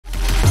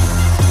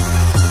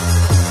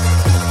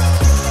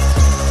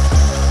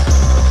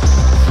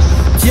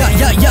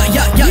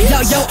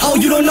Yo, oh,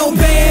 you don't know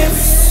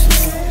Bamz?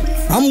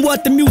 I'm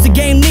what the music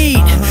game need.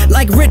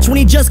 Like Rich when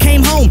he just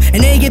came home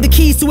and they gave the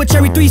keys to a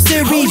Cherry 3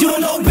 series. Oh, you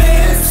don't know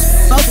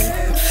Bamz?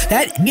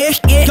 That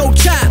go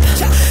chop.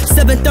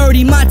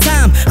 7:30 my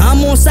time.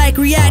 I'm on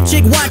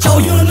psychiatric watch. Oh,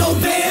 you don't know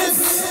Bamz?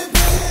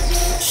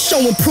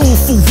 Showing proof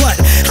for what?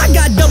 I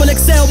got double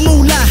XL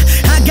moolah.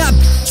 I got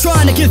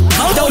trying to get.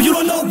 Oh, you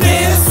don't know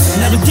Bamz?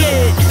 Never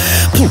did.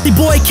 The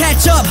boy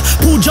catch up.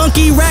 Pool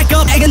junkie rack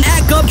up. Egg and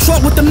act up.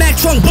 Trunk with the Mac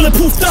trunk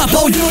bulletproofed up.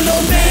 Oh, you don't know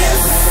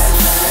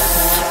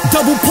Bamz?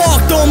 Double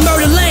parked on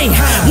Murder Lane.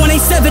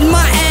 187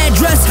 my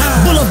address.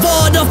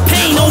 Boulevard of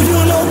Pain. Oh, you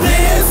don't know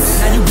Bamz?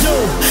 Now you do.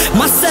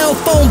 My cell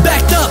phone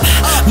backed up.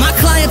 My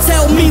client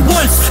tell me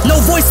once. No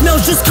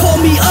voicemails, just call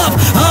me up.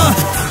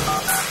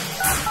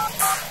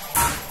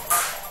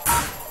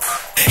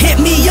 Hit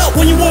me up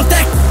when you want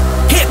that.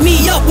 Hit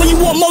me up when you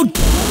want more.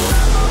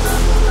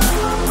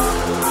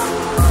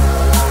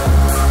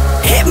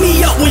 Hit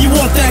me up when you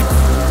want that.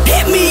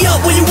 Hit me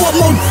up when you want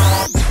more.